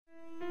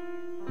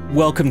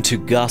Welcome to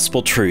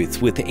Gospel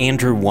Truth with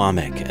Andrew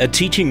Wommack, a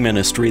teaching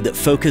ministry that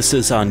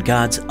focuses on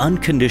God's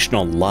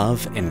unconditional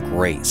love and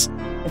grace.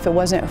 If it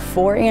wasn't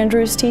for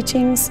Andrew's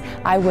teachings,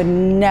 I would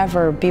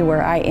never be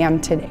where I am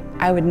today.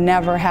 I would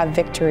never have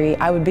victory.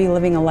 I would be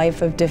living a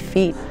life of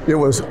defeat. It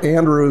was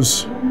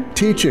Andrew's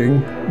teaching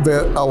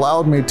that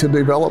allowed me to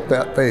develop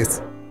that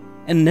faith.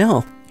 And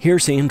now,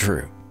 here's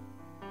Andrew.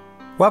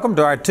 Welcome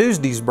to our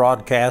Tuesday's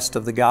broadcast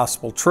of the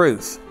Gospel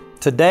Truth.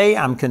 Today,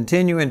 I'm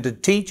continuing to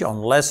teach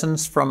on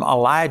lessons from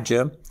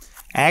Elijah.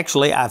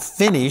 Actually, I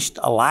finished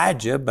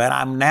Elijah, but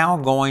I'm now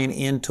going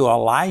into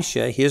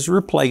Elisha, his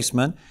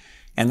replacement.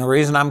 And the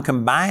reason I'm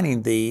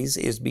combining these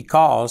is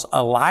because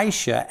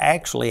Elisha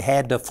actually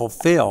had to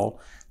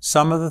fulfill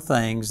some of the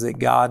things that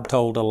God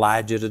told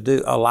Elijah to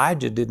do.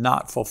 Elijah did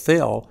not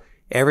fulfill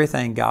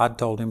everything God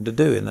told him to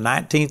do. In the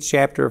 19th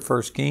chapter of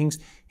 1 Kings,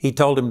 he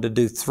told him to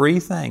do 3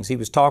 things. He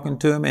was talking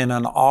to him in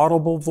an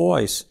audible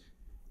voice.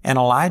 And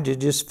Elijah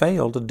just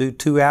failed to do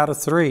 2 out of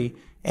 3.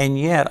 And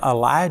yet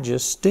Elijah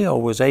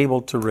still was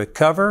able to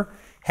recover,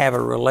 have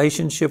a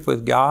relationship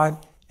with God.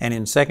 And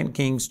in 2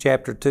 Kings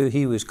chapter 2,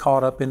 he was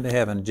caught up into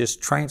heaven,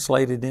 just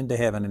translated into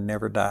heaven and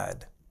never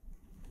died.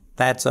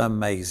 That's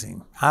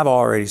amazing. I've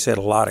already said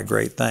a lot of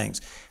great things.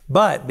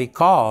 But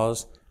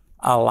because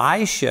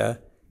Elisha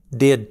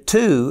did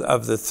 2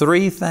 of the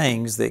 3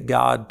 things that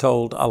God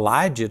told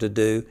Elijah to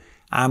do,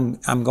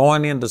 I'm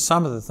going into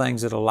some of the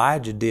things that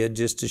Elijah did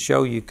just to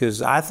show you,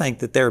 because I think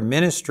that their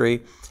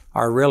ministry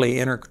are really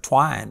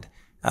intertwined.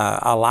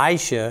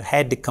 Elisha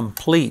had to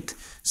complete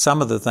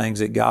some of the things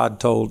that God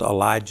told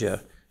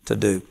Elijah to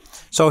do.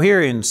 So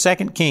here in 2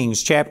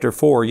 Kings chapter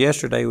 4,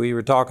 yesterday we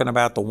were talking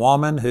about the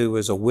woman who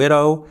was a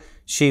widow.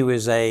 She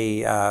was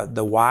the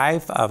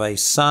wife of a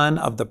son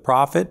of the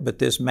prophet, but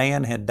this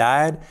man had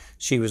died.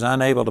 She was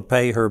unable to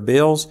pay her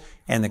bills,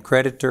 and the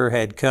creditor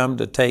had come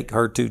to take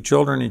her 2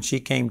 children, and she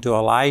came to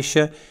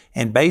Elisha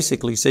and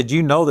basically said,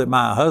 "You know that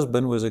my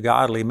husband was a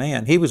godly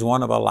man." He was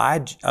one of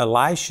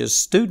Elisha's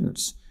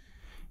students.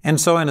 And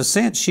so in a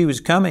sense, she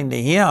was coming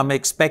to him,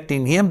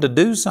 expecting him to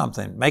do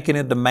something, making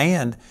a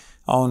demand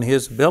on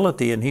his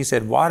ability. And he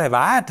said, "What have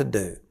I to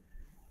do?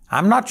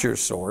 I'm not your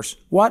source.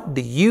 What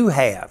do you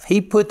have?"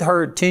 He put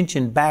her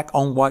attention back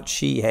on what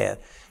she had.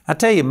 I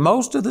tell you,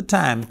 most of the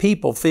time,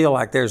 people feel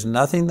like there's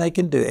nothing they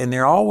can do, and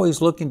they're always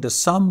looking to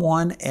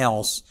someone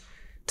else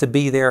to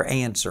be their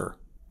answer.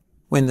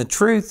 When the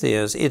truth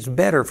is, it's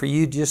better for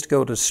you just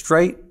to go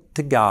straight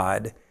to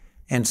God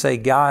and say,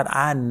 "God,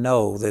 I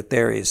know that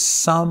there is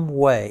some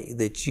way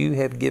that you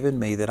have given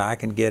me that I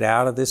can get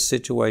out of this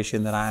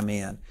situation that I'm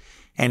in."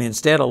 And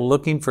instead of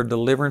looking for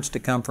deliverance to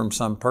come from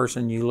some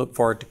person, you look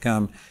for it to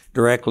come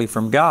directly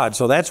from God.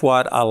 So that's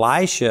what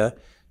Elisha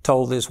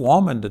told this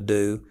woman to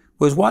do,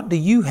 was, "What do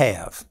you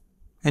have?"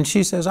 And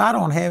she says, "I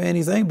don't have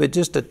anything but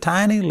just a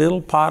tiny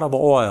little pot of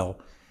oil."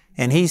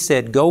 And he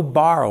said, "Go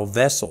borrow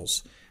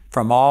vessels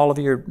from all of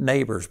your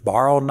neighbors.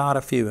 Borrow not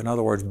a few." In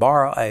other words,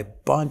 borrow a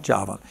bunch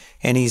of them.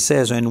 And he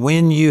says, "And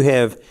when you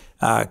have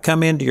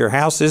come into your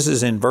house," this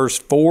is in verse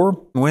 4,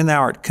 "when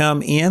thou art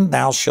come in,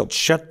 thou shalt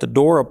shut the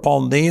door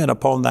upon thee and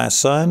upon thy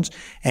sons,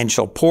 and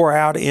shall pour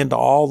out into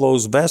all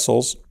those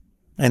vessels,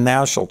 and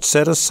thou shalt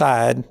set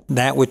aside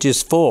that which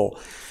is full."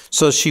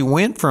 So she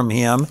went from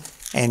him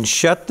and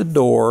shut the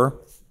door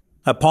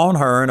upon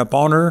her and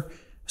upon her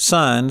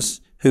sons,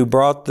 who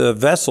brought the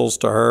vessels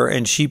to her,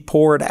 and she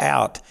poured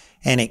out.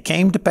 And it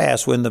came to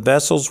pass, when the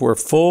vessels were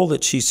full,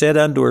 that she said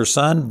unto her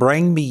son,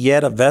 "Bring me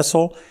yet a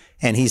vessel."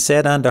 And he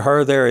said unto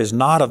her, "There is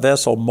not a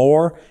vessel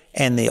more,"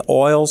 and the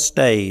oil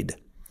stayed.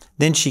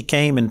 Then she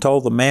came and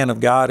told the man of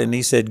God, and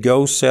he said,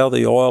 "Go sell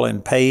the oil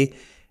and pay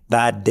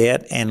thy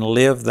debt, and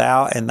live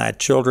thou and thy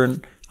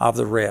children of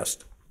the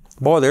rest."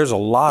 Boy, there's a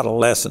lot of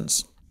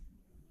lessons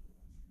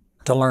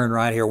to learn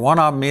right here. One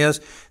of them is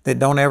that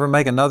don't ever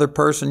make another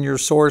person your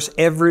source.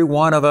 Every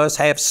one of us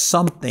have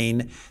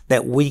something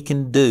that we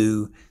can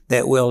do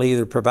that will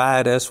either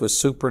provide us with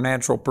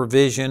supernatural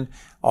provision,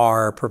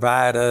 or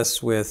provide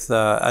us with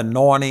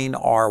anointing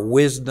or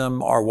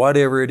wisdom or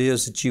whatever it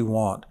is that you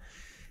want.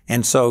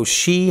 And so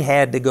she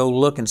had to go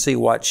look and see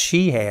what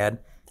she had,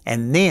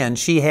 and then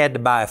she had to,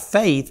 by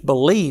faith,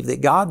 believe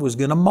that God was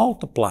going to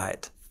multiply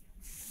it.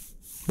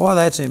 Boy,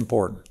 that's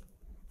important.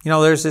 You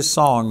know, there's this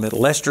song that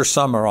Lester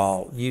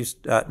Roloff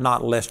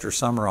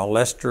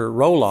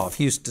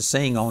used to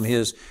sing on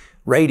his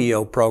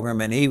radio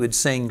program, and he would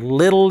sing,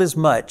 "Little is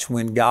much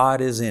when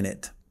God is in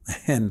it."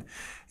 And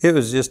it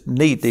was just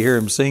neat to hear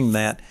him sing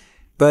that.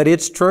 But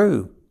it's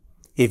true.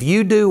 If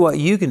you do what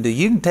you can do,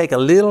 you can take a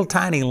little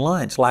tiny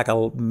lunch, like a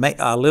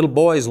little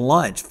boy's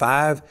lunch,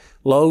 5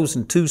 loaves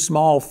and 2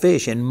 small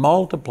fish, and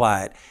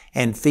multiply it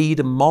and feed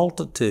a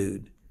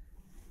multitude.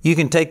 You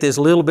can take this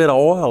little bit of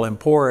oil and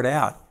pour it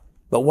out.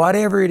 But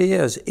whatever it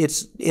is,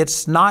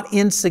 it's not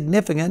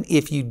insignificant.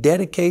 If you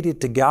dedicate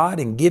it to God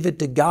and give it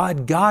to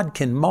God, God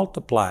can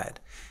multiply it.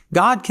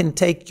 God can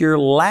take your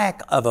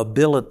lack of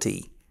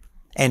ability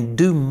and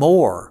do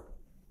more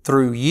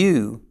through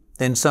you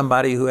than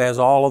somebody who has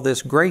all of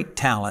this great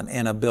talent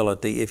and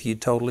ability if you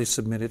totally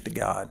submit it to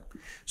God.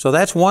 So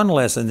that's one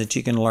lesson that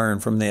you can learn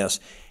from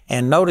this.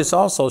 And notice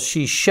also,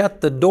 she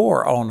shut the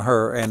door on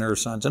her and her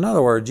sons. In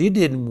other words, you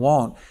didn't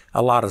want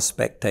a lot of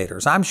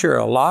spectators. I'm sure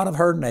a lot of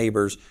her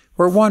neighbors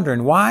were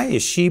wondering, why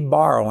is she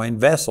borrowing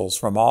vessels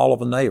from all of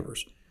the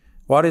neighbors?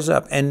 What is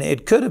up? And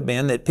it could have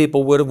been that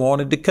people would have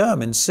wanted to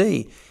come and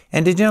see.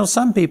 And did you know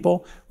some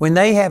people, when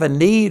they have a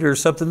need or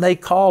something, they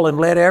call and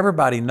let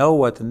everybody know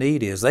what the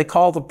need is. They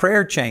call the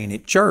prayer chain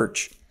at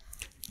church,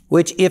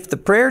 which if the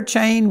prayer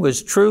chain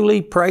was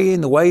truly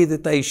praying the way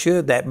that they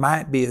should, that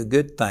might be a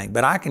good thing.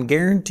 But I can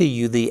guarantee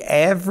you the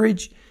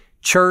average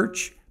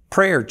church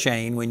prayer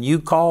chain, when you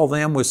call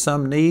them with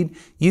some need,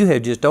 you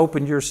have just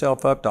opened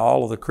yourself up to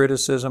all of the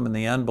criticism and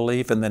the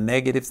unbelief and the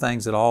negative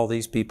things that all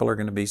these people are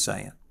going to be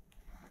saying.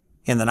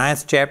 In the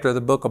 9th chapter of the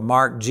book of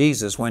Mark,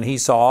 Jesus, when he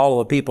saw all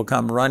of the people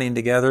come running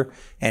together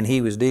and he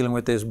was dealing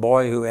with this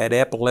boy who had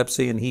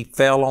epilepsy and he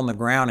fell on the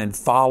ground and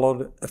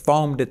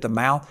foamed at the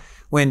mouth,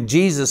 when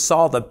Jesus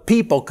saw the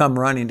people come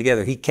running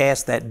together, he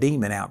cast that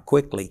demon out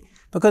quickly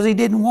because he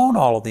didn't want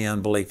all of the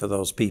unbelief of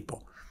those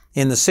people.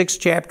 In the 6th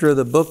chapter of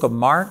the book of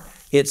Mark,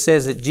 it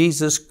says that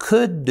Jesus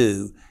could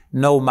do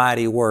no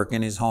mighty work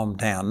in his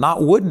hometown.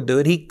 Not wouldn't do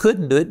it, he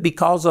couldn't do it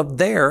because of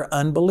their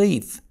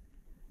unbelief.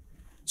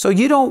 So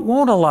you don't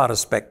want a lot of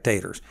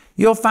spectators.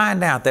 You'll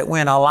find out that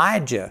when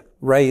Elijah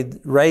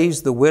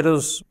raised the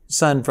widow's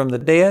son from the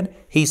dead,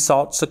 he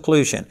sought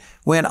seclusion.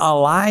 When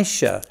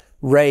Elisha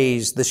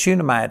raised the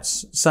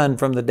Shunammite's son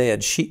from the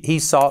dead, he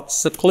sought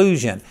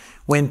seclusion.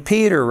 When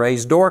Peter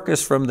raised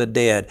Dorcas from the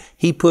dead,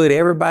 he put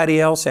everybody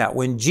else out.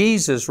 When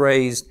Jesus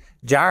raised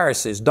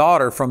Jairus'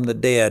 daughter from the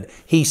dead,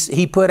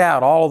 he put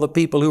out all of the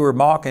people who were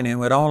mocking him,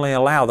 would only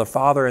allow the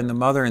father and the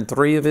mother and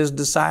 3 of his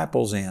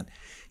disciples in.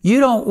 You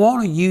don't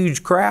want a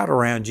huge crowd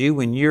around you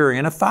when you're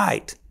in a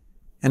fight.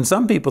 And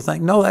some people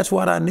think, no, that's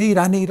what I need.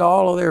 I need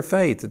all of their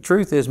faith. The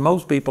truth is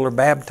most people are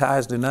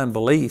baptized in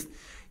unbelief.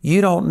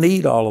 You don't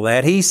need all of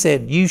that. He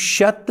said, you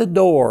shut the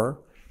door,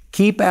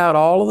 keep out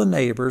all of the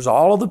neighbors,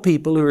 all of the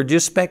people who are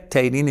just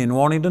spectating and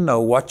wanting to know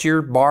what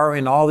you're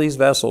borrowing all these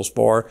vessels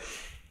for.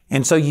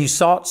 And so you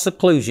sought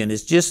seclusion.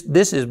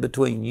 This is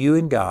between you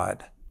and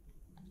God,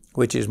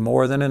 which is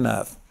more than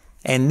enough.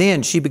 And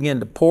then she began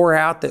to pour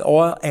out the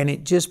oil and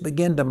it just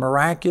began to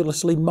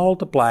miraculously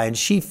multiply. And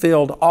she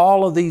filled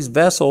all of these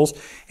vessels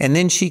and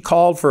then she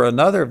called for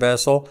another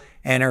vessel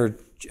and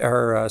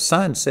her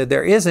son said,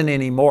 there isn't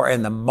any more.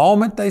 And the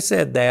moment they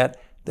said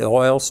that, the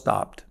oil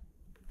stopped.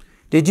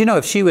 Did you know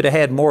if she would have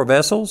had more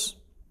vessels,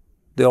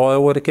 the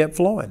oil would have kept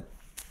flowing?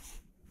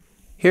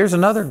 Here's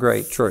another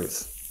great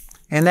truth,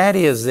 and that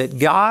is that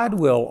God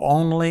will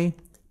only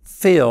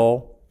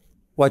fill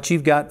what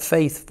you've got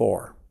faith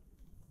for.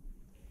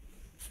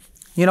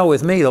 You know,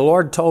 with me, the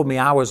Lord told me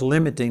I was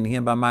limiting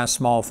Him by my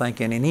small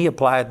thinking, and He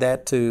applied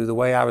that to the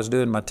way I was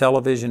doing my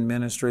television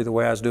ministry, the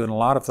way I was doing a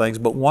lot of things.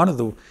 But one of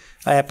the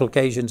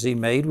applications He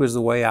made was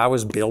the way I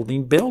was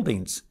building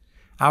buildings.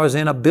 I was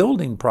in a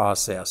building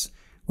process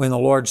when the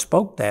Lord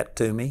spoke that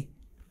to me.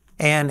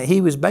 And He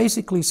was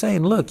basically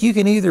saying, look, you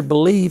can either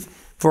believe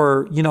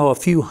for, a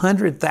few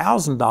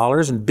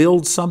 $100,000 and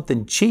build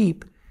something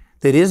cheap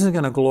that isn't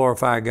going to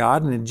glorify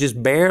God and it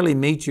just barely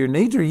meets your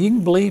needs, or you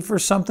can believe for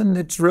something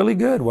that's really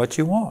good, what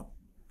you want.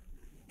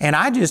 And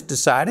I just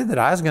decided that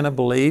I was going to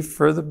believe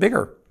for the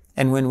bigger.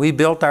 And when we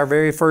built our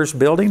very first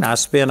building, I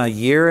spent 1.5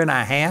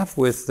 years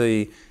with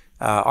the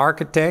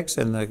architects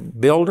and the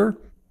builder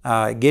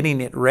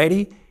getting it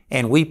ready.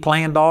 And we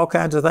planned all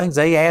kinds of things.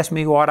 They asked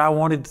me what I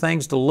wanted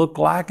things to look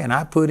like, and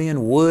I put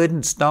in wood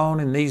and stone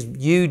and these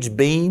huge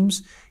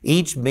beams.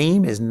 Each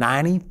beam is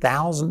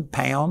 90,000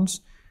 pounds.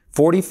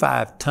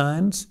 45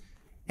 tons,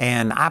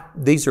 and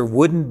these are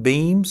wooden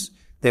beams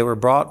that were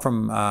brought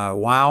from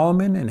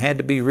Wyoming and had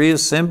to be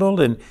reassembled,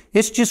 and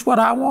it's just what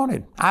I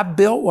wanted. I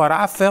built what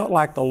I felt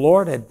like the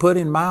Lord had put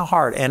in my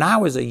heart, and I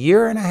was 1.5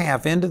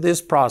 years into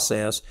this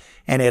process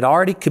and had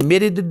already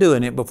committed to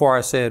doing it before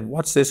I said,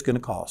 what's this going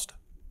to cost?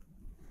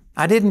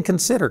 I didn't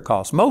consider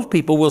cost. Most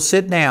people will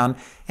sit down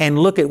and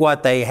look at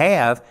what they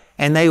have,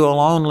 and they will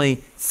only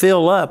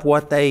fill up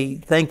what they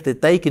think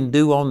that they can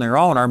do on their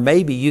own, or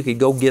maybe you could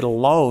go get a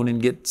loan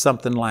and get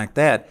something like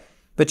that.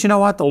 But you know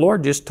what? The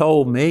Lord just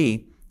told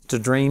me to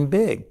dream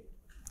big.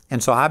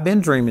 And so I've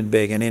been dreaming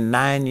big, and in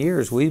 9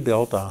 years, we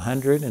built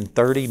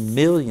 $130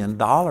 million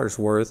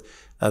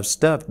worth of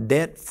stuff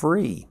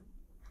debt-free.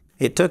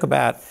 It took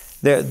about,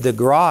 the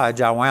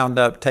garage, I wound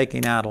up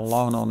taking out a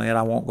loan on it.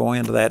 I won't go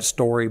into that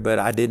story, but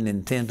I didn't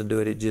intend to do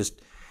it. It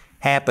just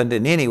happened.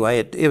 And anyway,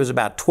 it was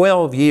about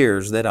 12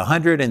 years that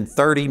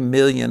 $130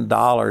 million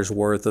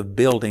worth of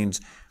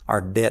buildings are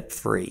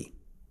debt-free.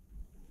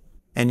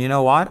 And you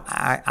know what?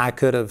 I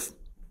could have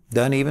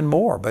done even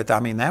more, but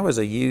that was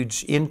a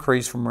huge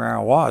increase from where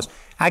I was.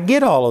 I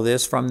get all of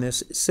this from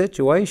this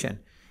situation.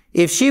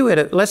 If she would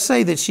have, let's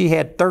say that she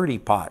had 30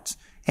 pots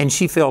and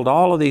she filled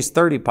all of these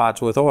 30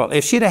 pots with oil.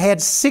 If she'd have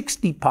had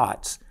 60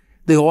 pots,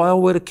 the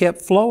oil would have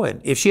kept flowing.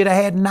 If she'd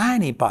have had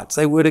 90 pots,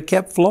 they would have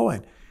kept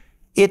flowing.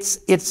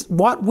 It's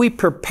what we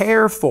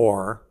prepare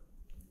for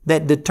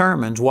that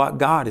determines what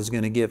God is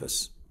going to give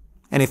us.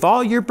 And if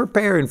all you're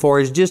preparing for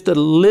is just a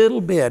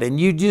little bit, and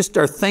you just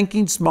are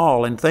thinking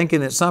small and thinking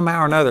that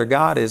somehow or another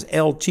God is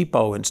El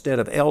Cheapo instead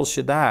of El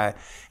Shaddai,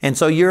 and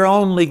so you're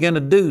only going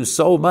to do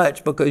so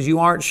much because you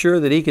aren't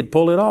sure that He could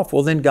pull it off,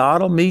 well, then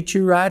God will meet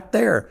you right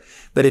there.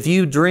 But if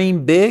you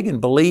dream big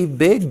and believe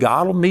big,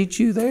 God will meet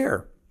you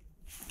there.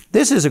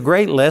 This is a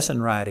great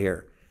lesson right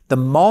here. The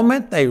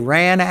moment they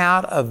ran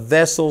out of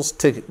vessels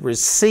to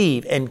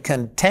receive and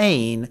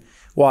contain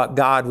what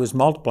God was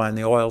multiplying,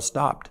 the oil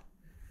stopped.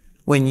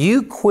 When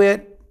you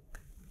get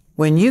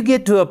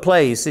to a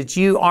place that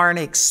you aren't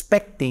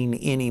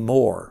expecting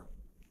anymore,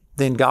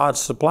 then God's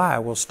supply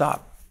will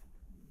stop.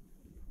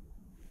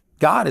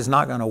 God is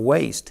not going to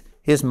waste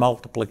His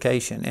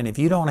multiplication. And if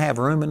you don't have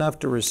room enough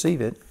to receive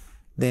it,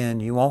 then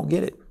you won't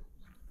get it.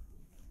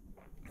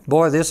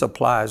 Boy, this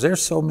applies.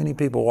 There's so many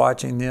people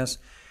watching this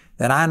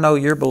that I know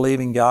you're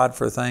believing God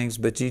for things,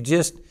 but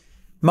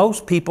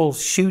most people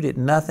shoot at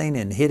nothing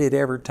and hit it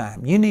every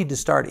time. You need to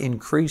start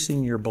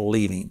increasing your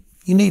believing.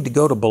 You need to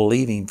go to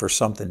believing for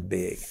something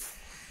big.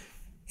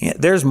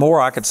 There's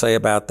more I could say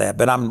about that,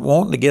 but I'm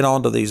wanting to get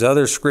on to these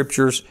other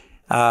scriptures.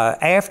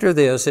 After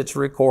this, it's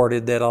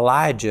recorded that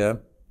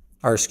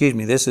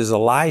this is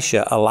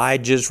Elisha,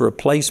 Elijah's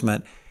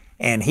replacement,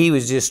 and he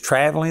was just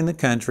traveling the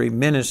country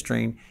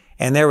ministering,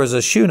 and there was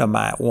a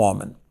Shunammite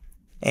woman,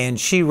 and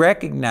she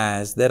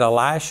recognized that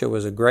Elisha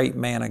was a great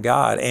man of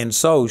God, and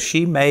so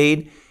she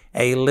made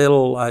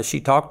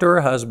she talked to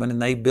her husband, and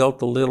they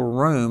built a little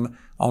room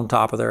on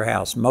top of their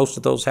house. Most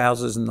of those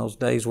houses in those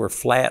days were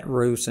flat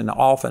roofs, and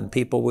often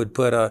people would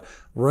put a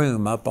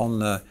room up on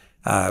the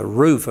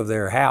roof of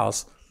their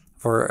house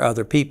for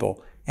other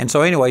people. And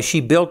so anyway, she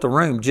built a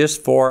room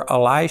just for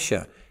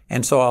Elisha.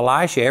 And so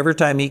Elisha, every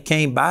time he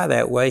came by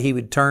that way, he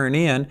would turn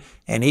in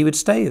and he would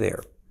stay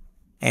there.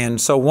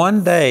 And so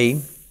one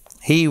day,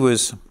 he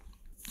was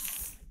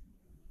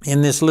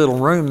in this little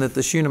room that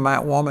the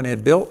Shunammite woman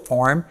had built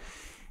for him,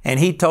 and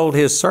he told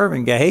his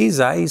servant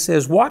Gehazi, he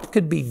says, what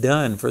could be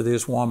done for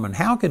this woman?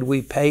 How could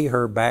we pay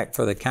her back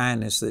for the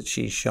kindness that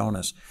she's shown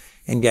us?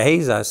 And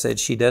Gehazi said,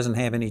 she doesn't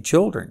have any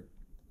children.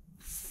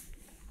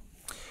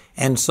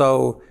 And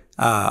so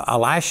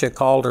Elisha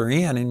called her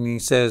in, and he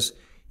says,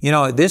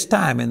 at this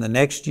time in the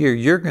next year,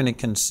 you're going to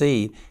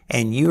conceive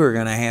and you are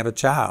going to have a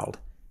child.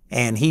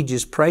 And he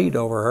just prayed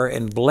over her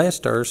and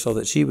blessed her so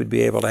that she would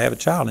be able to have a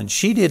child. And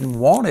she didn't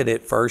want it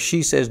at first.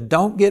 She says,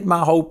 don't get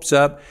my hopes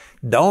up.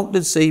 Don't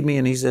deceive me.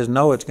 And he says,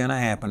 no, it's going to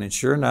happen. And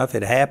sure enough,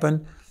 it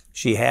happened.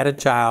 She had a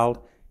child.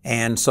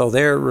 And so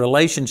their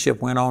relationship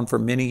went on for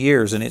many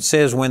years. And it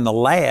says when the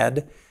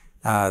lad,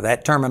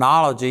 that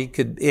terminology,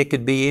 it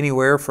could be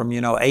anywhere from,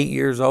 8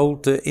 years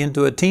old to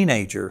into a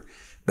teenager.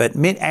 But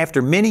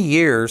after many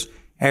years,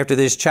 after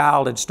this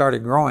child had started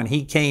growing,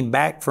 he came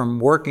back from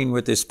working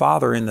with his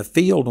father in the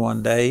field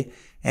one day,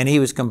 and he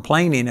was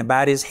complaining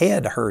about his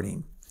head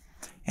hurting.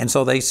 And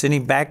so they sent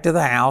him back to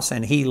the house,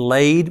 and he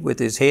laid with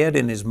his head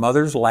in his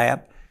mother's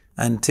lap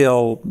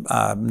until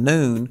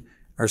noon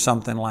or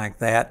something like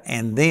that,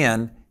 and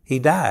then he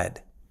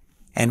died.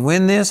 And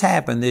when this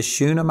happened, this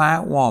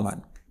Shunammite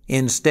woman,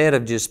 instead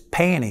of just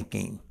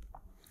panicking,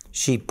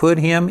 she put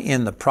him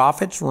in the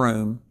prophet's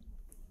room,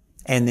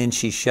 and then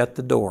she shut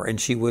the door, and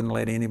she wouldn't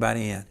let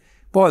anybody in.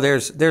 Boy,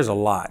 there's a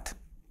lot.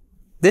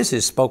 This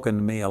has spoken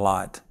to me a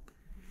lot.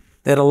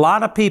 That a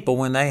lot of people,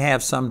 when they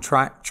have some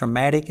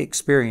traumatic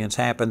experience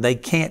happen, they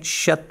can't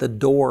shut the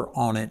door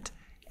on it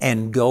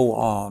and go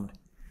on.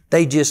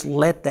 They just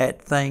let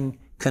that thing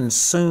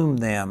consume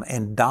them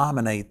and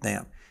dominate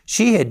them.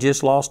 She had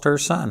just lost her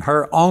son,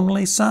 her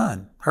only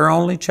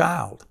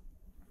child.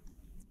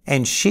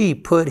 And she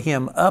put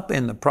him up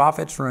in the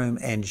prophet's room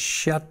and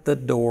shut the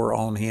door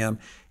on him.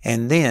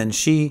 And then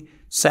she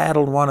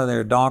saddled one of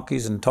their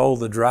donkeys and told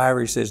the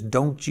driver, he says,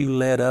 don't you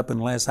let up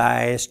unless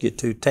I ask you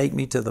to. Take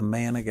me to the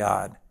man of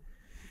God.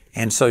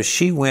 And so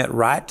she went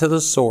right to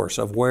the source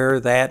of where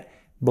that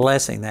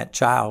blessing, that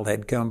child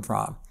had come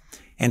from.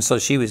 And so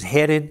she was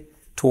headed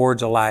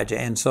towards Elijah.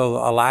 And so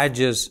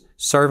Elijah's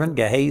servant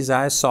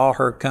Gehazi saw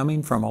her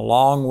coming from a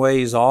long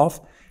ways off.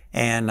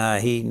 And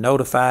he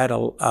notified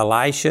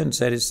Elisha and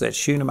said, it's that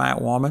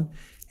Shunammite woman.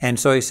 And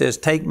so he says,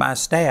 take my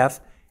staff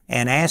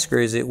and ask her,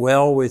 is it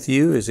well with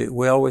you? Is it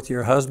well with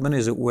your husband?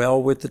 Is it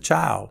well with the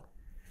child?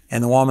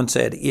 And the woman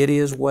said, it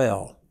is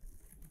well.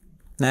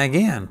 Now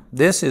again,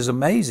 this is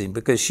amazing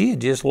because she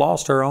had just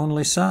lost her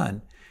only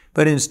son.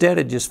 But instead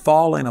of just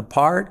falling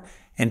apart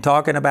and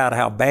talking about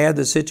how bad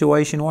the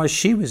situation was,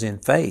 she was in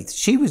faith.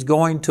 She was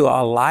going to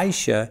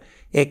Elisha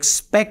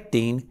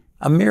expecting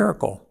a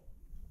miracle.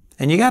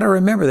 And you got to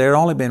remember, there had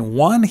only been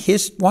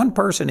one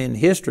person in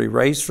history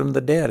raised from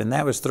the dead, and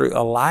that was through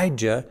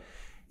Elijah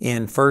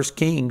in 1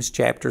 Kings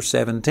chapter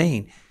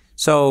 17.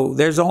 So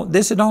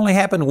this had only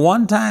happened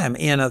one time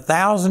in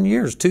 1,000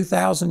 years,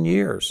 2,000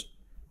 years.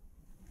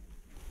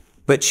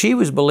 But she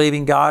was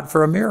believing God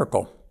for a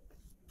miracle.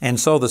 And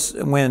so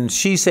when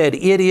she said,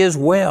 it is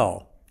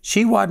well,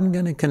 She wasn't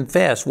going to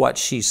confess what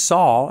she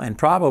saw and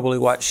probably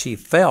what she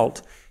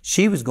felt.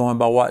 She was going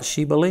by what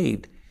she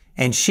believed.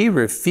 And she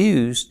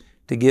refused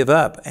to give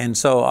up. And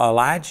so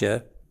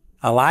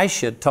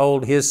Elisha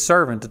told his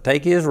servant to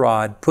take his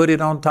rod, put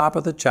it on top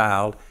of the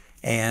child,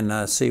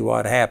 and see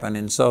what happened.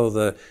 And so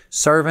the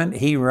servant,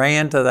 he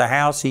ran to the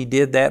house. He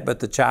did that, but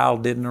the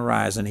child didn't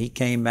arise. And he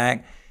came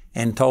back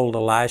and told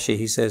Elisha,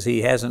 he says,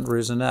 he hasn't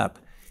risen up.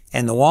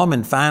 And the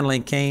woman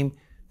finally came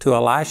to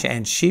Elisha,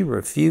 and she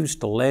refused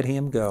to let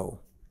him go.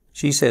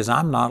 She says,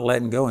 I'm not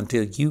letting go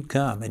until you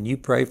come and you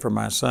pray for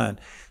my son.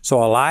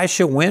 So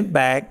Elisha went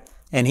back,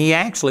 and he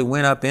actually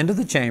went up into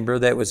the chamber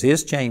that was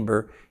his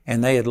chamber,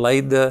 and they had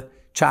laid the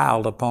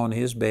child upon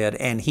his bed,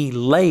 and he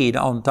laid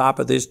on top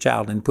of this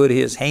child and put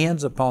his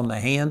hands upon the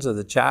hands of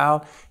the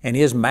child and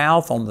his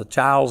mouth on the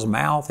child's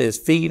mouth, his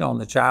feet on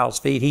the child's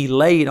feet. He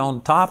laid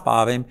on top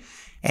of him,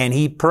 and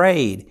he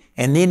prayed.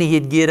 And then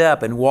he'd get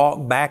up and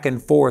walk back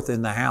and forth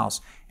in the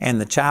house, and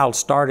the child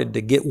started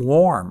to get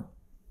warm.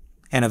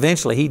 And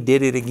eventually he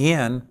did it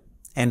again,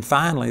 and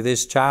finally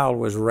this child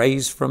was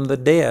raised from the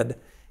dead,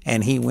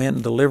 and he went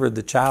and delivered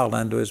the child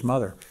unto his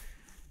mother.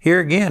 Here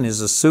again is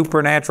the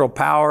supernatural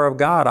power of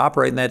God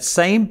operating. That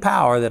same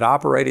power that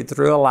operated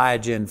through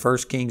Elijah in 1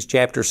 Kings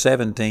chapter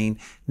 17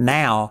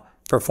 now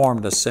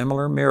performed a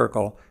similar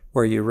miracle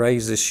where you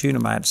raise the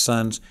Shunammite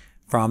sons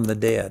from the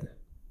dead.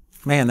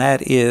 Man,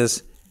 that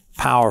is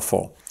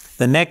powerful.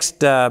 The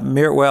next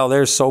miracle, well,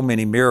 there's so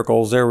many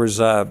miracles. There was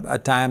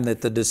a time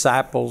that the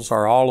disciples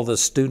or all of the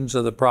students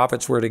of the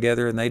prophets were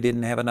together, and they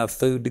didn't have enough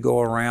food to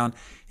go around,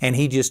 and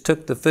he just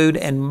took the food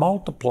and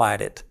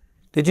multiplied it.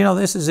 Did you know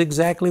this is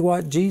exactly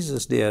what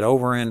Jesus did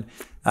over in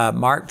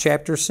Mark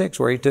chapter 6,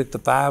 where he took the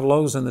 5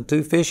 loaves and the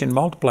 2 fish and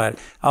multiplied it?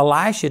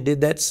 Elisha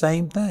did that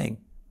same thing.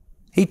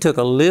 He took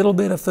a little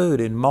bit of food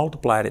and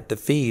multiplied it to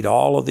feed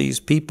all of these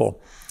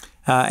people.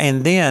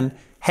 And then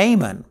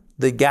Haman,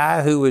 the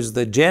guy who was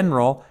the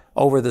general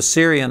over the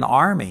Syrian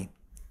army,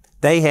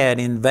 they had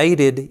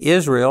invaded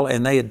Israel,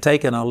 and they had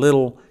taken a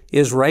little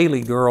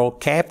Israeli girl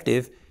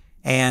captive,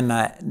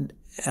 and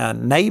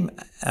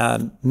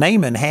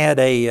Naaman had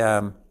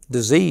a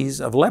disease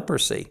of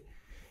leprosy.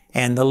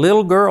 And the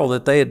little girl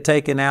that they had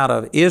taken out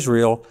of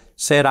Israel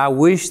said, I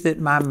wish that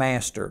my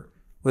master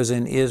was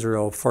in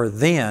Israel, for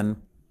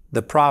then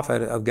the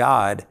prophet of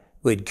God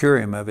would cure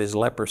him of his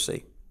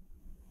leprosy.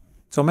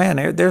 So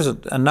man, there's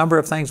a number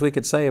of things we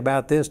could say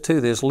about this too.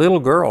 This little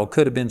girl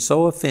could have been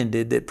so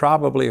offended that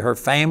probably her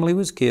family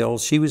was killed.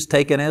 She was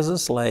taken as a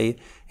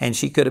slave, and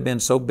she could have been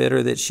so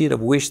bitter that she'd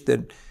have wished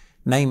that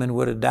Naaman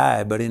would have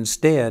died. But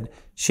instead,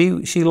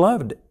 she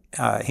loved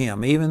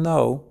him, even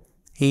though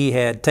he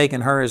had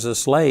taken her as a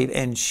slave,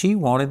 and she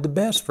wanted the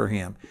best for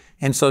him.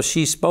 And so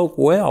she spoke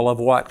well of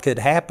what could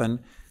happen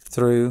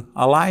through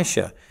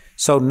Elisha.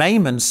 So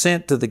Naaman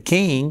sent to the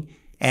king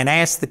and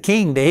asked the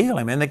king to heal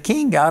him. And the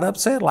king got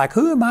upset, like,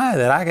 who am I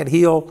that I could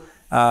heal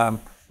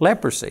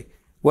leprosy?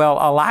 Well,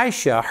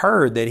 Elisha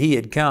heard that he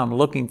had come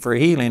looking for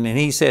healing, and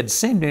he said,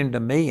 send him to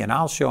me, and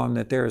I'll show him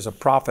that there is a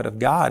prophet of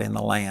God in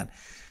the land.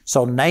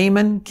 So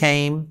Naaman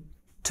came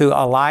to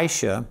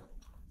Elisha,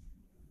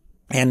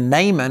 and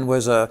Naaman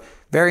was a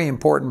very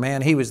important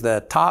man. He was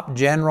the top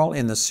general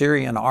in the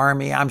Syrian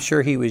army. I'm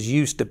sure he was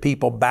used to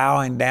people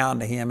bowing down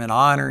to him and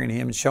honoring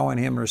him and showing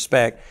him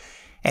respect.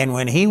 And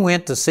when he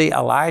went to see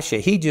Elisha,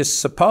 he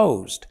just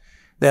supposed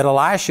that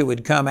Elisha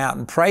would come out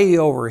and pray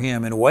over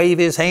him and wave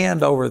his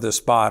hand over the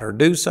spot or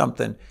do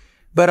something.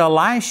 But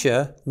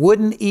Elisha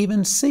wouldn't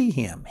even see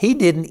him. He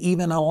didn't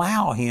even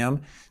allow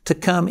him to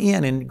come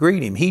in and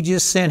greet him. He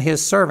just sent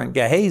his servant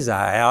Gehazi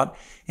out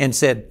and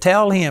said,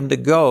 tell him to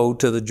go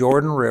to the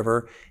Jordan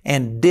River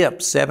and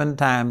dip 7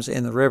 times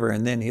in the river,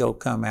 and then he'll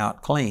come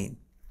out clean.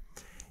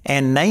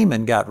 And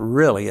Naaman got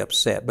really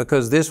upset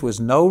because this was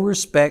no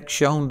respect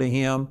shown to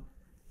him.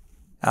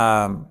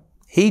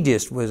 He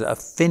just was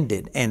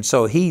offended. And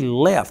so he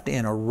left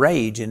in a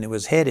rage and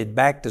was headed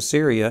back to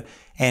Syria.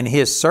 And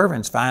his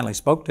servants finally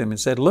spoke to him and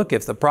said, look,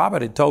 if the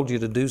prophet had told you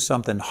to do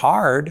something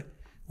hard,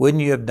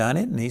 wouldn't you have done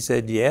it? And he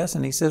said, yes.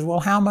 And he says,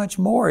 well, how much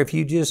more if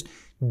you just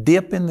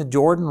dip in the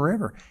Jordan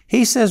River?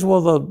 He says,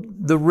 well,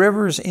 the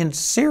rivers in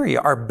Syria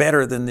are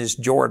better than this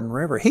Jordan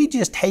River. He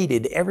just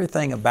hated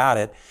everything about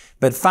it.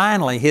 But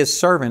finally, his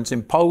servants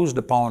imposed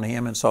upon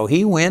him. And so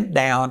he went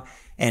down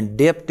and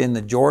dipped in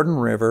the Jordan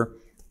River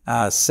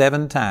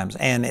 7 times.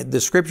 And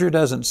the scripture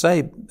doesn't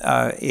say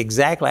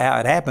exactly how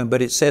it happened,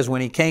 but it says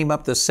when he came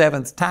up the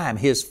 7th time,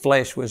 his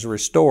flesh was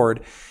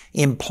restored,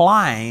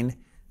 implying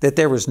that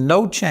there was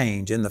no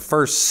change in the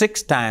first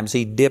 6 times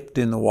he dipped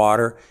in the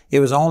water. It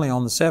was only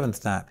on the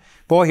 7th time.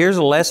 Boy, here's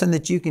a lesson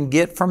that you can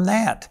get from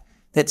that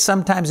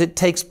sometimes it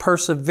takes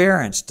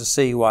perseverance to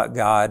see what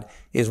God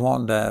is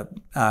wanting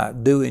to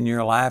do in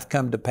your life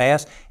come to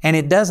pass. And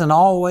it doesn't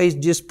always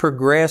just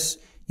progress,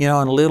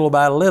 and little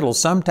by little.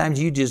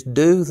 Sometimes you just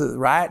do the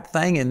right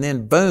thing, and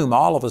then boom,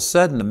 all of a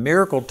sudden the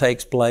miracle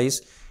takes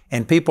place,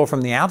 and people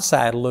from the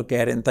outside look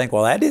at it and think,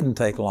 well, that didn't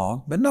take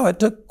long. But no, it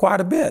took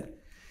quite a bit.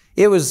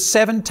 It was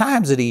 7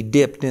 times that he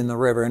dipped in the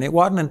river, and it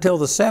wasn't until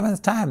the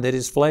 7th time that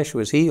his flesh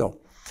was healed.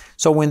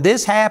 So when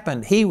this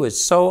happened, he was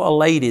so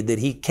elated that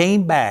he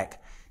came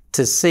back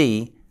to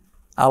see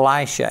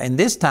Elisha. And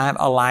this time,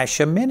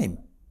 Elisha met him.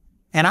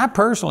 And I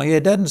personally,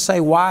 it doesn't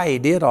say why he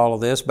did all of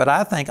this, but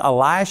I think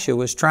Elisha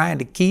was trying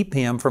to keep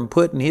him from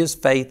putting his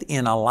faith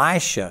in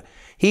Elisha.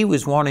 He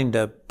was wanting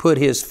to put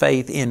his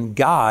faith in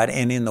God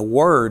and in the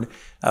Word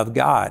of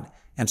God.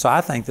 And so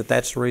I think that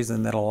that's the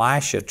reason that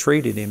Elisha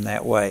treated him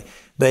that way.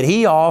 But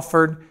he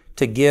offered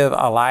to give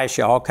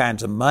Elisha all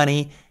kinds of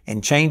money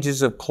and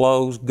changes of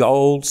clothes,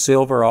 gold,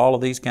 silver, all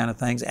of these kind of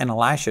things. And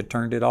Elisha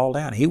turned it all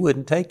down. He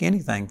wouldn't take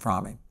anything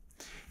from him.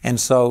 And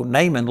so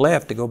Naaman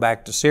left to go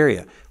back to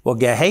Syria. Well,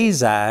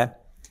 Gehazi,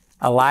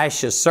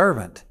 Elisha's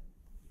servant,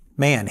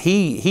 man,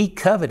 he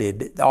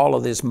coveted all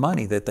of this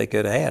money that they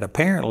could have had.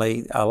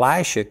 Apparently,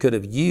 Elisha could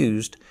have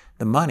used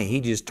the money. He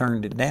just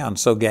turned it down.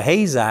 So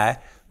Gehazi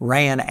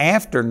ran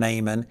after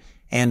Naaman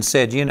and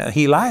said,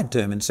 he lied to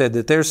him and said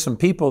that there's some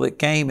people that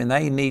came and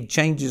they need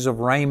changes of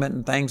raiment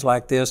and things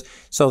like this.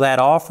 So that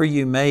offer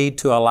you made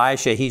to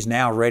Elisha, he's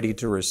now ready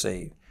to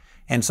receive.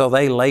 And so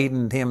they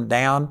laden him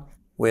down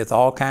with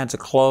all kinds of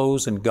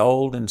clothes and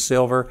gold and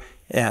silver.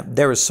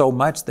 There was so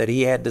much that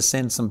he had to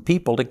send some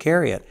people to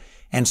carry it.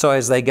 And so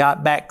as they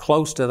got back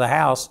close to the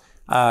house,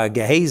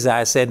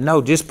 Gehazi said,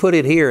 no, just put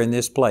it here in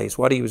this place.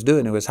 What he was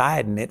doing, he was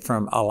hiding it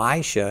from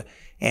Elisha,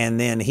 and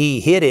then he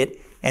hid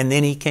it, and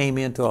then he came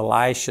into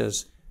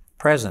Elisha's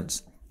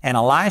presence. And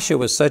Elisha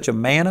was such a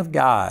man of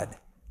God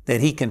that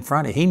he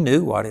confronted. He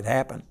knew what had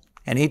happened.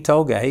 And he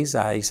told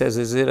Gehazi, he says,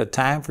 is it a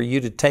time for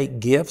you to take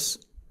gifts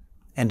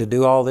and to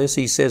do all this?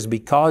 He says,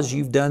 because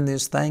you've done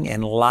this thing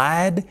and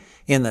lied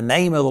in the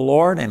name of the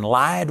Lord and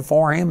lied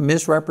for him,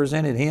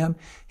 misrepresented him,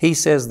 he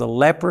says the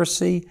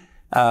leprosy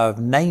of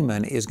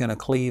Naaman is going to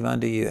cleave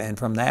unto you. And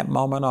from that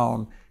moment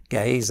on,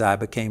 Gehazi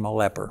became a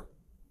leper.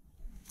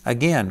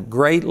 Again,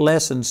 great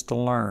lessons to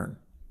learn.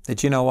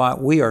 That you know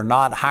what? We are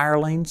not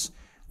hirelings.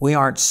 We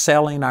aren't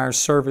selling our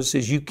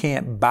services. You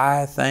can't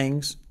buy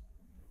things.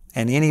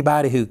 And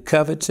anybody who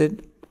covets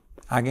it,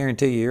 I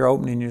guarantee you, you're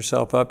opening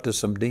yourself up to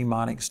some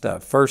demonic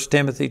stuff. 1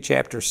 Timothy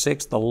chapter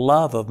 6, the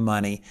love of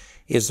money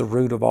is the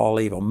root of all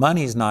evil.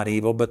 Money's not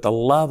evil, but the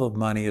love of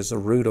money is the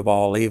root of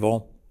all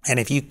evil. And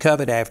if you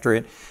covet after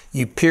it,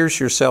 you pierce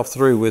yourself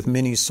through with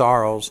many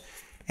sorrows,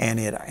 and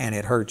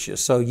it hurts you.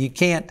 So you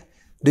can't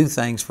do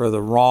things for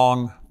the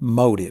wrong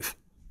motive.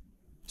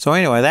 So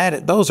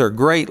anyway, those are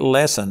great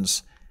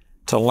lessons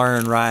to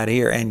learn right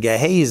here. And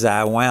Gehazi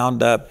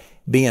wound up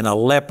being a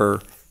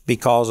leper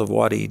because of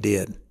what he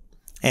did.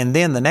 And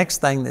then the next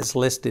thing that's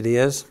listed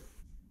is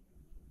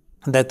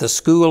that the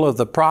school of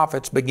the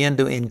prophets began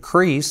to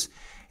increase,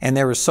 and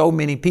there were so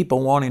many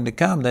people wanting to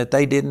come that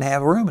they didn't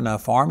have room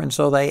enough for them. And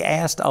so they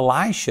asked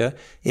Elisha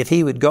if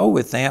he would go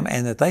with them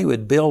and that they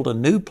would build a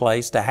new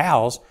place to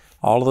house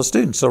all of the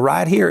students. So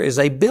right here is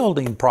a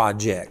building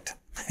project.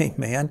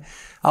 Amen.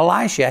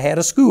 Elisha had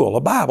a school,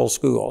 a Bible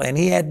school, and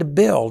he had to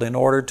build in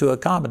order to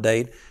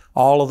accommodate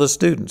all of the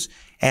students.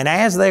 And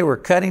as they were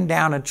cutting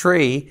down a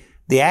tree,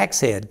 the axe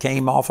head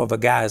came off of a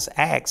guy's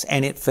axe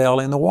and it fell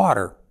in the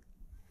water.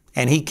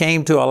 And he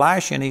came to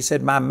Elisha and he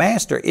said, my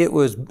master, it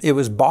was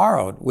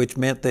borrowed, which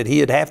meant that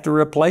he'd have to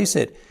replace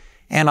it.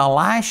 And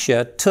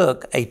Elisha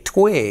took a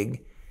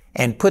twig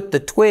and put the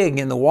twig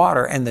in the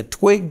water, and the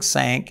twig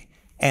sank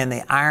and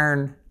the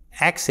iron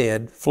axe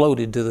head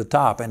floated to the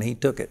top, and he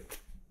took it.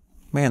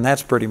 Man,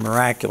 that's pretty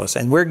miraculous.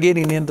 And we're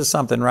getting into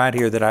something right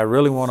here that I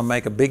really want to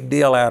make a big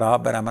deal out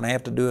of, but I'm going to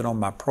have to do it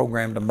on my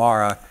program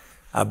tomorrow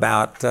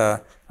about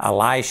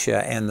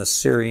Elisha and the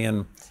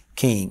Syrian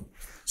king.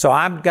 So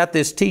I've got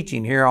this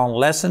teaching here on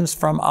lessons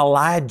from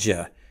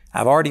Elijah.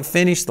 I've already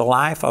finished the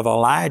life of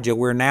Elijah.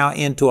 We're now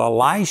into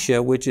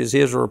Elisha, which is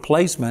his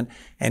replacement,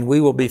 and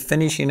we will be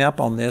finishing up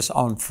on this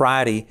on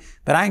Friday.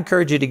 But I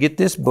encourage you to get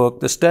this book,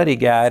 the study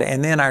guide,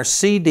 and then our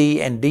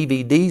CD and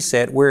DVD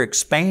set. We're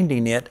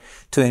expanding it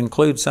to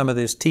include some of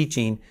this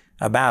teaching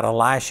about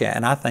Elisha,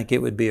 and I think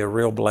it would be a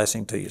real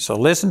blessing to you. So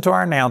listen to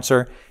our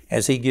announcer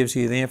as he gives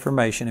you the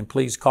information, and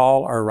please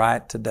call or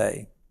write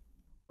today.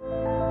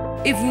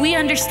 If we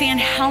understand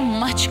how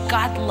much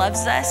God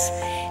loves us,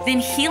 then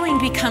healing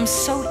becomes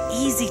so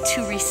easy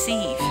to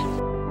receive.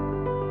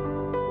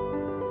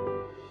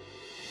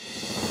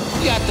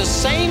 You got the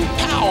same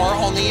power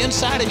on the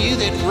inside of you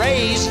that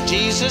raised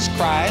Jesus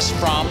Christ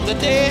from the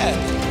dead.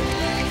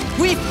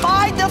 We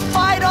fight the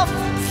fight of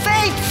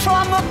faith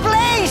from a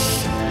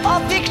place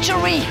of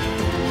victory.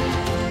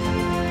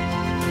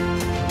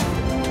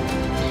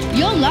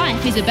 Your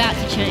life is about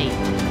to change.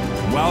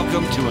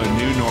 Welcome to a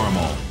new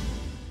normal.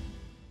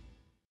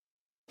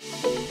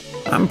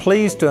 I'm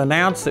pleased to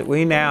announce that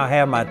we now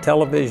have my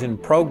television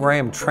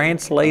program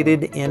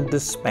translated into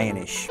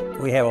Spanish.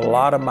 We have a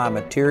lot of my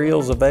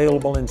materials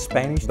available in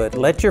Spanish, but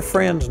let your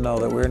friends know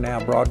that we're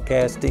now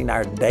broadcasting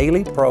our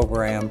daily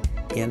program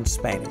in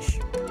Spanish.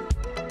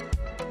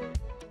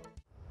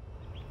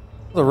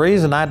 The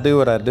reason I do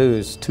what I do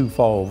is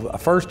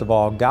twofold. First of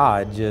all,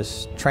 God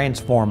just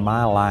transformed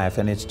my life,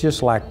 and it's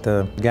just like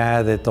the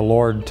guy that the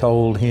Lord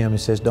told him, he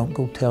says, don't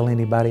go tell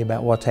anybody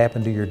about what's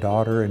happened to your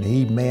daughter, and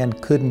he, man,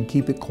 couldn't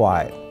keep it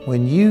quiet.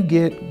 When you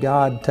get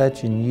God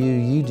touching you,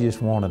 you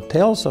just want to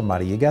tell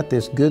somebody. You got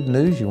this good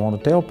news you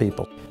want to tell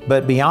people.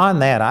 But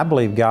beyond that, I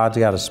believe God's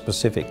got a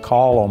specific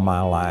call on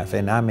my life,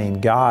 and I mean,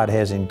 God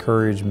has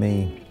encouraged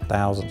me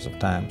thousands of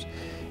times.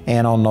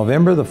 And on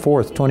November the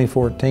 4th,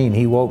 2014,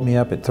 He woke me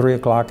up at 3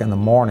 o'clock in the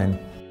morning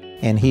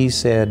and He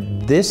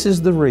said, this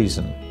is the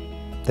reason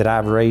that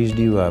I've raised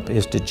you up,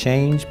 is to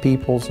change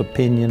people's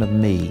opinion of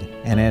me.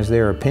 And as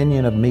their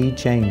opinion of me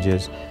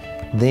changes,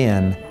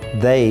 then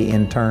they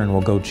in turn will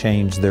go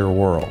change their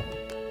world.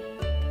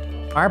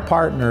 Our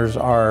partners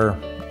are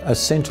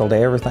essential to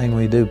everything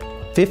we do.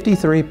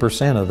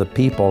 53% of the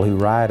people who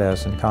write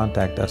us and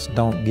contact us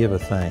don't give a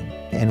thing,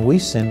 and we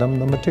send them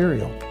the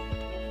material.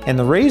 And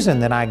the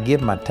reason that I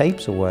give my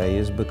tapes away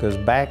is because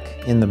back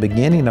in the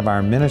beginning of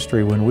our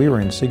ministry, when we were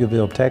in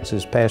Seagoville,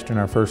 Texas, pastoring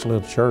our first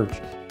little church,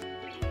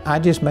 I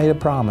just made a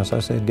promise. I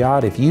said,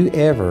 God, if you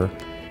ever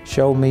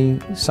show me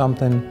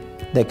something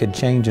that could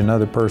change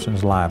another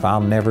person's life,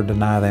 I'll never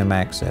deny them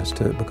access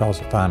to it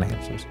because of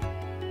finances.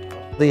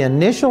 The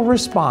initial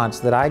response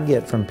that I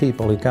get from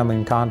people who come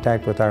in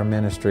contact with our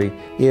ministry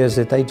is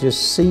that they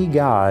just see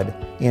God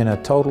in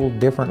a total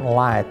different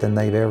light than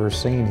they've ever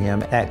seen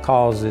Him. That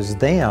causes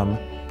them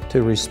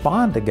to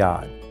respond to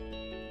God.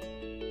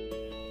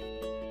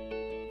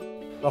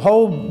 The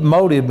whole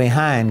motive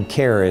behind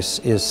Charis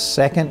is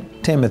 2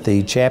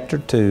 Timothy chapter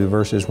 2,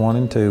 verses 1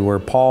 and 2, where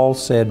Paul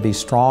said, be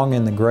strong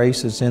in the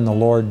grace that's in the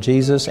Lord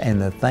Jesus,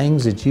 and the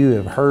things that you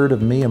have heard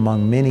of me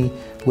among many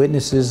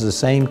witnesses, the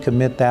same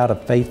commit thou to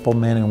faithful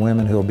men and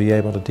women who will be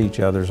able to teach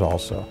others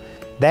also.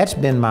 That's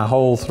been my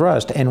whole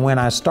thrust. And when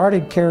I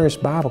started Charis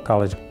Bible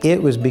College,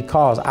 it was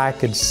because I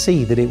could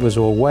see that it was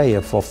a way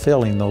of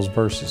fulfilling those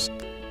verses.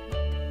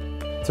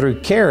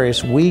 Through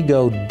Charis, we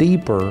go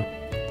deeper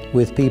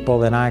with people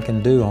than I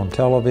can do on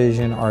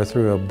television or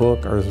through a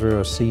book or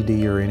through a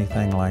CD or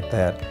anything like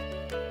that.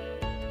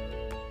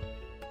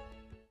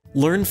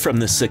 Learn from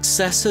the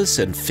successes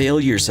and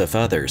failures of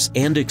others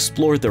and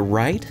explore the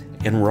right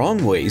and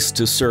wrong ways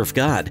to serve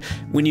God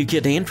when you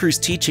get Andrew's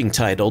teaching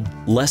titled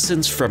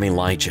Lessons from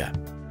Elijah.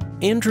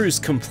 Andrew's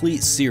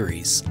complete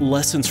series,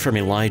 Lessons from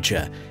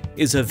Elijah,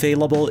 is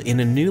available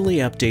in a newly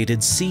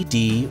updated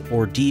CD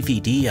or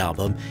DVD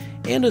album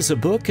and as a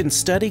book and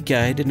study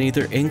guide in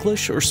either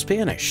English or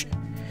Spanish.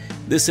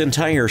 This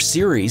entire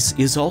series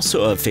is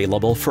also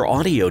available for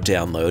audio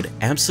download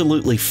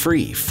absolutely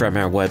free from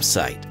our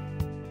website.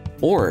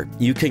 Or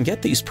you can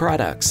get these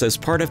products as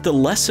part of the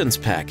Lessons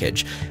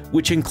package,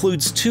 which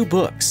includes 2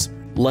 books,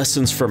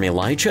 Lessons from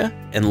Elijah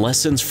and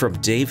Lessons from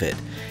David,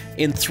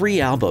 and 3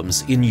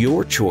 albums in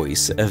your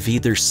choice of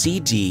either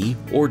CD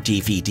or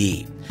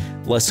DVD,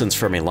 Lessons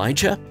from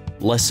Elijah,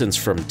 Lessons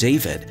from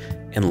David,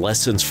 and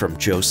Lessons from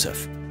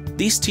Joseph.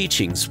 These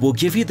teachings will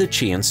give you the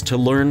chance to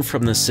learn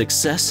from the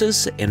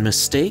successes and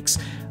mistakes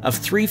of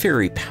 3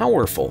 very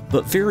powerful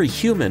but very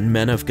human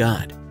men of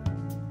God.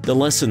 The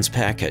Lessons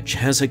package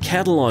has a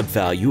catalog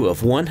value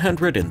of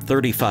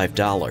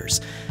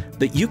 $135,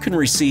 but you can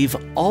receive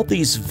all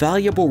these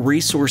valuable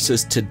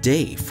resources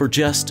today for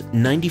just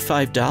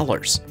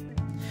 $95.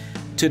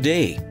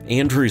 Today,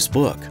 Andrew's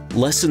book,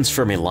 Lessons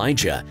from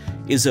Elijah,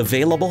 is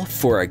available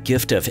for a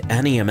gift of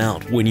any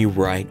amount when you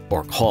write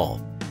or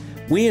call.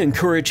 We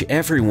encourage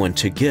everyone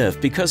to give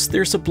because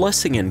there's a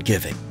blessing in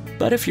giving.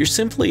 But if you're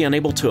simply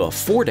unable to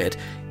afford it,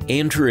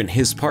 Andrew and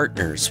his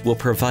partners will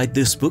provide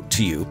this book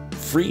to you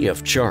free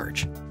of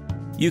charge.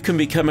 You can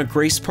become a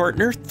Grace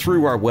Partner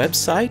through our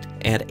website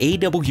at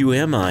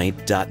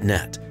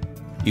awmi.net.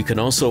 You can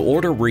also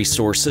order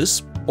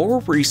resources or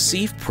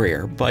receive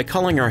prayer by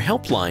calling our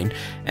helpline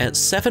at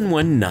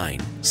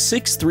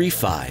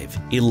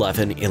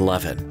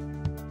 719-635-1111.